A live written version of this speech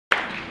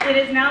It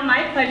is now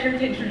my pleasure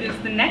to introduce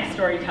the next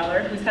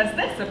storyteller who says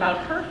this about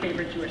her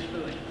favorite Jewish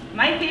food.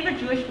 My favorite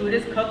Jewish food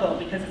is kugel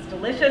because it's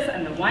delicious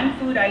and the one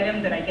food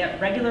item that I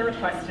get regular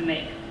requests to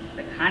make.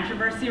 The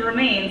controversy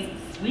remains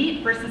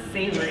sweet versus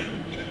savory.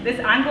 This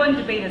ongoing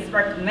debate has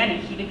sparked many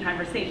heated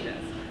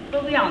conversations,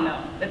 but we all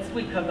know that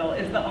sweet kugel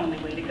is the only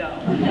way to go.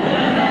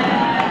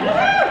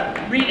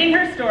 Reading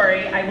her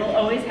story, I Will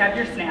Always Have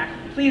Your Snack,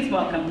 please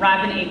welcome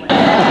Robyn Awend.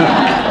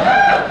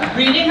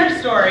 Reading her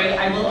story,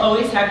 I Will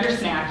Always Have Your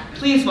Snack,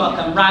 please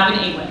welcome Robyn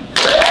Awend.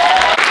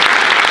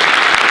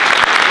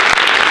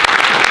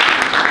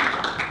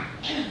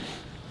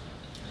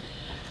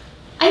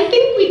 I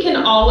think we can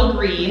all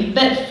agree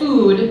that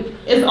food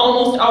is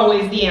almost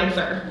always the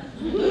answer.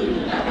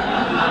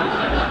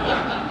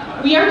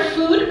 We are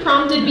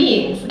food-prompted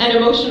beings and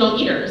emotional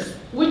eaters,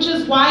 which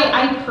is why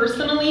I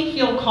personally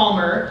feel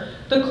calmer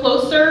the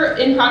closer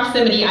in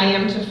proximity I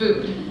am to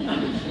food.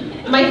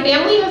 My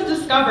family has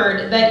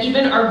discovered that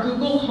even our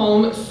Google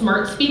Home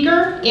smart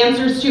speaker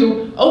answers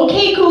to,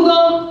 "Okay,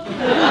 Google."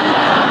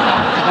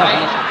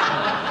 Right?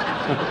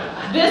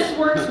 This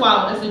works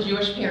well as a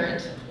Jewish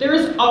parent. There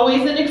is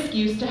always an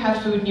excuse to have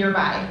food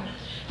nearby.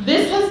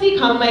 This has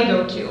become my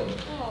go-to,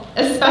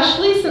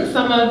 especially since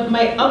some of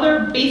my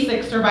other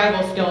basic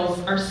survival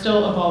skills are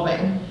still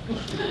evolving.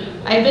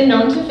 I've been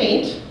known to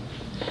faint,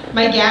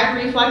 my gag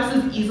reflex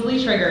is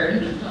easily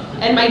triggered,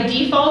 and my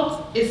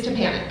default is to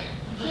panic.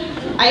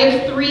 I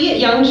have 3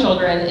 young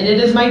children, and it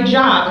is my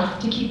job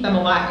to keep them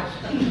alive.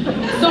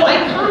 So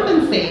I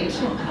compensate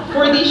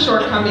for these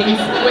shortcomings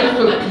with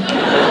food.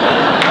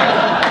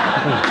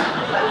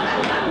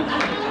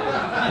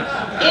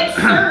 It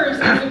serves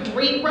as a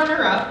great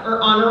runner-up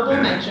or honorable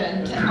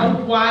mention to a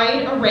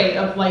wide array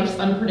of life's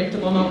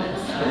unpredictable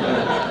moments.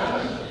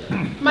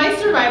 My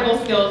survival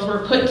skills were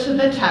put to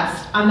the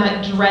test on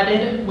that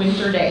dreaded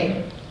winter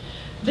day,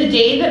 the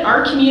day that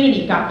our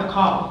community got the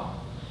call.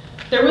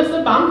 There was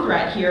a bomb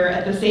threat here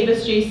at the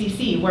Sabus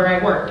JCC where I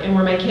work and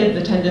where my kids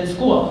attended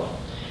school.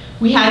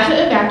 We had to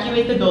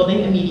evacuate the building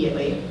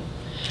immediately.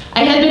 I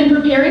had been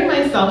preparing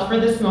myself for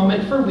this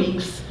moment for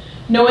weeks,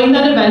 knowing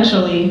that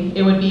eventually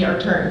it would be our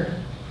turn.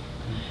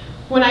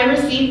 When I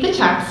received the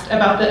text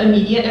about the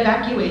immediate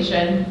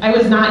evacuation, I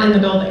was not in the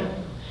building.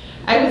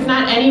 I was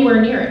not anywhere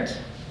near it.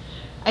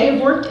 I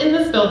have worked in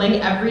this building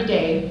every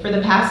day for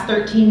the past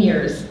 13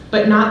 years,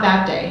 but not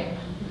that day.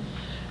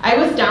 I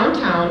was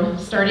downtown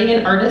starting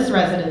an artist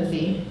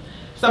residency,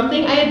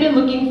 something I had been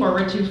looking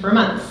forward to for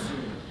months.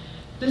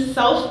 This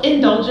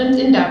self-indulgent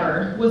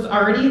endeavor was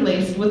already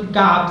laced with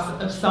gobs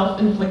of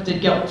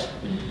self-inflicted guilt,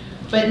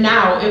 but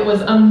now it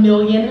was a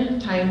million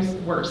times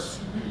worse.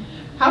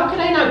 How could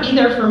I not be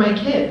there for my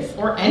kids,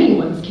 or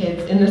anyone's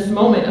kids, in this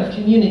moment of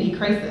community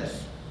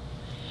crisis?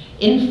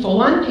 In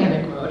full-on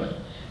panic mode,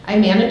 I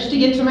managed to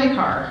get to my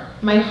car,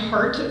 my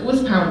heart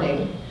was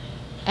pounding,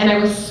 and I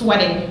was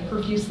sweating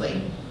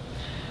profusely.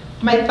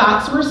 My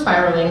thoughts were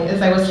spiraling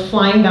as I was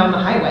flying down the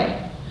highway.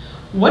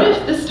 What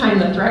if this time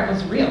the threat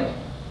was real?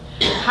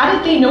 How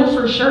did they know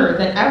for sure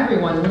that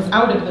everyone was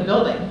out of the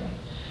building?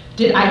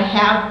 Did I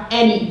have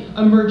any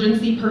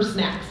emergency purse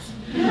snacks?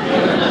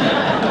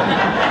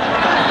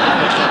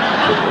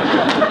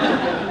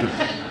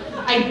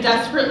 I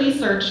desperately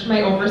searched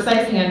my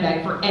oversized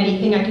handbag for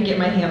anything I could get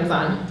my hands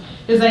on.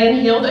 As I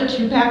inhaled a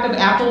 2-pack of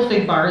apple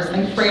fig bars,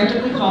 I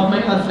frantically called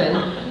my husband,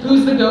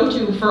 who's the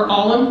go-to for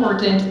all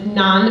important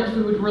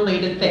non-food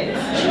related things.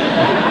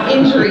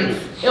 Injuries,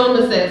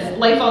 illnesses,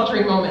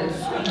 life-altering moments.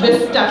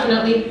 This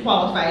definitely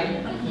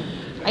qualified.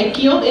 I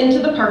peeled into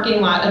the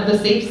parking lot of the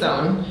safe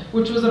zone,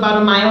 which was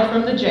about a mile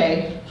from the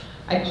J.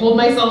 I pulled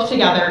myself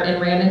together and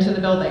ran into the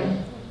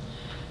building.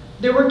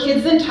 There were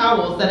kids in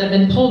towels that had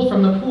been pulled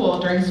from the pool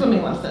during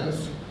swimming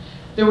lessons.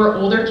 There were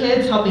older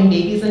kids helping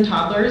babies and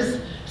toddlers,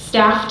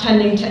 staff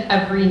tending to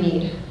every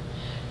need.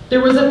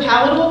 There was a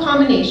palatable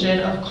combination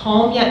of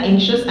calm yet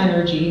anxious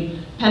energy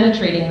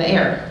penetrating the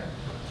air.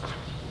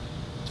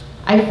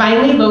 I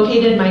finally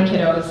located my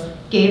kiddos,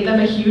 gave them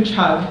a huge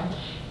hug,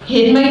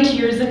 hid my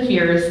tears and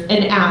fears,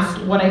 and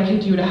asked what I could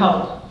do to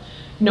help,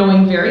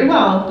 knowing very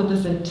well that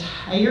this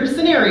entire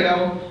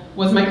scenario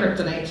was my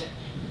kryptonite.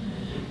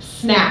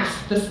 Snacks,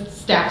 the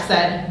staff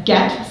said.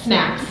 Get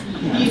snacks.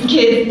 These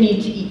kids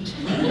need to eat.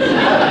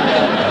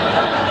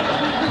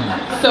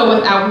 So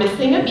without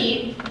missing a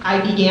beat, I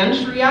began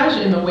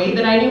triage in the way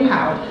that I knew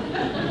how.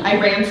 I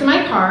ran to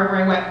my car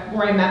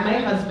where I met my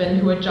husband,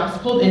 who had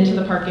just pulled into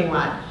the parking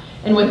lot.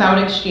 And without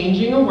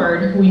exchanging a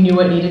word, we knew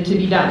what needed to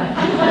be done.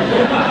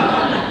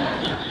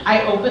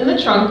 I opened the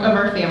trunk of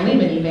our family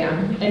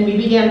minivan, and we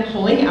began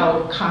pulling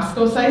out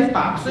Costco-sized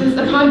boxes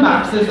upon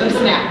boxes of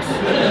snacks.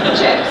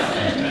 Chips,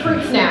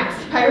 fruit snacks,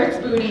 Pirate's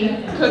Booty,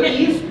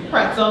 cookies,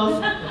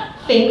 pretzels.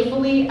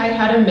 Thankfully, I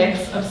had a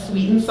mix of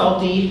sweet and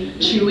salty,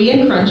 chewy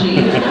and crunchy,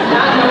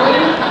 not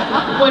knowing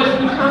what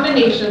food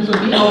combinations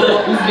would be helpful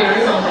at this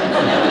very moment.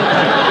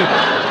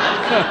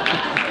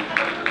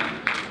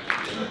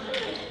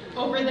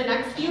 Over the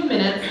next few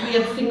minutes, we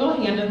had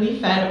single-handedly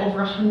fed over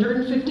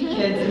 150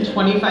 kids and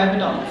 25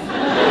 adults.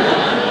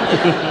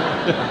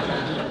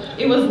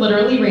 it was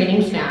literally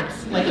raining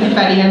snacks, like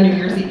confetti on New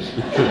Year's Eve.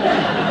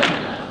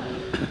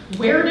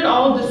 Where did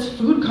all of this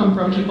food come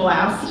from, people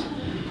asked.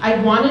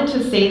 I wanted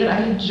to say that I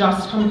had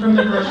just come from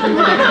the grocery store,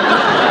 but I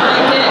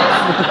didn't.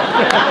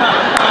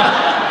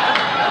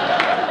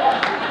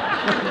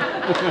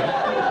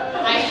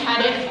 I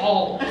had it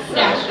all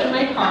stashed in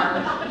my car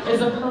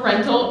as a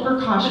parental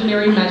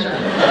precautionary measure.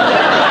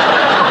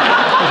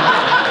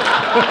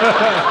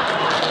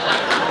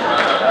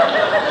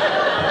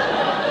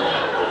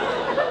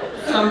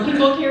 Some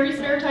people carry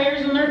spare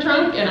tires in their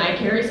trunk, and I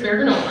carry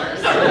spare granola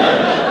bars.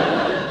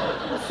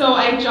 So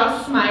I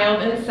just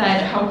smiled and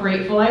said how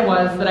grateful I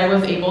was that I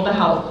was able to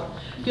help,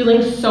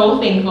 feeling so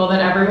thankful that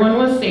everyone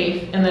was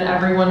safe and that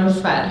everyone was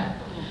fed.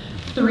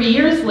 3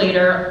 years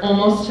later,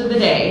 almost to the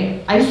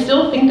day, I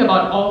still think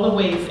about all the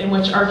ways in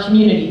which our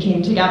community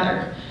came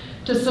together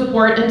to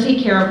support and take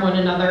care of one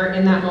another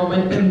in that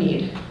moment of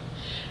need.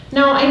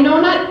 Now, I know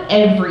not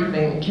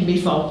everything can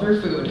be solved through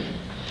food,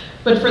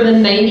 but for the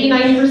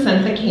 99%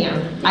 that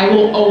can, I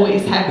will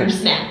always have your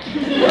snack.